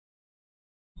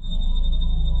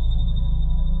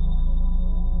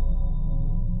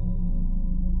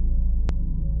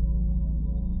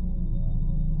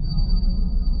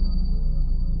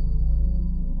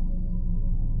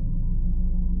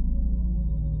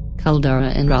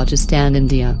Kuldhara in Rajasthan,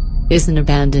 India, is an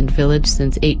abandoned village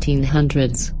since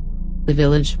 1800s. The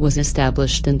village was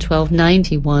established in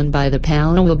 1291 by the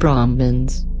Paliwal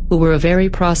Brahmins, who were a very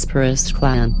prosperous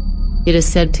clan. It is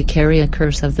said to carry a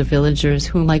curse of the villagers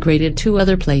who migrated to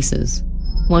other places.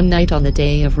 One night on the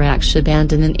day of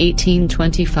Rakshabandhan in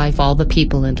 1825, all the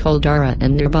people in Kuldhara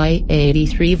and nearby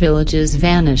 83 villages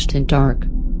vanished in dark.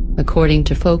 According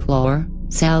to folklore,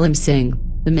 Salim Singh,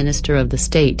 the minister of the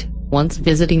state, once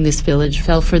visiting this village,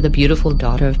 fell for the beautiful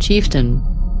daughter of chieftain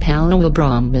Paliwal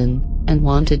Brahmin, and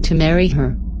wanted to marry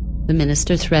her. The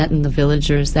minister threatened the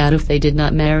villagers that if they did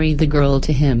not marry the girl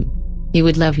to him, he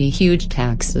would levy huge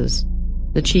taxes.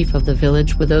 The chief of the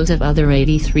village with those of other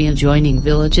 83 adjoining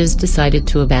villages decided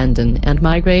to abandon and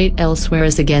migrate elsewhere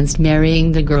as against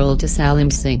marrying the girl to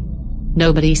Salim Singh.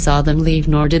 Nobody saw them leave,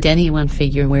 nor did anyone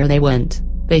figure where they went.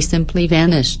 They simply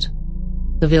vanished.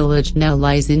 The village now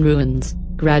lies in ruins.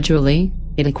 Gradually,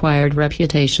 it acquired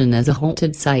reputation as a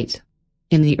haunted site.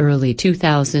 In the early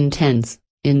 2010s,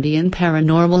 Indian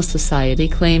Paranormal Society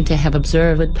claimed to have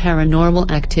observed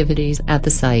paranormal activities at the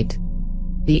site.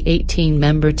 The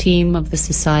 18-member team of the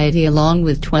society along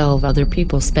with 12 other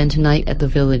people spent a night at the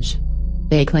village.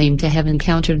 They claim to have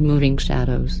encountered moving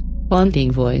shadows,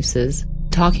 haunting voices,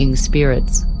 talking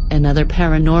spirits, and other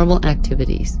paranormal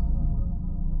activities.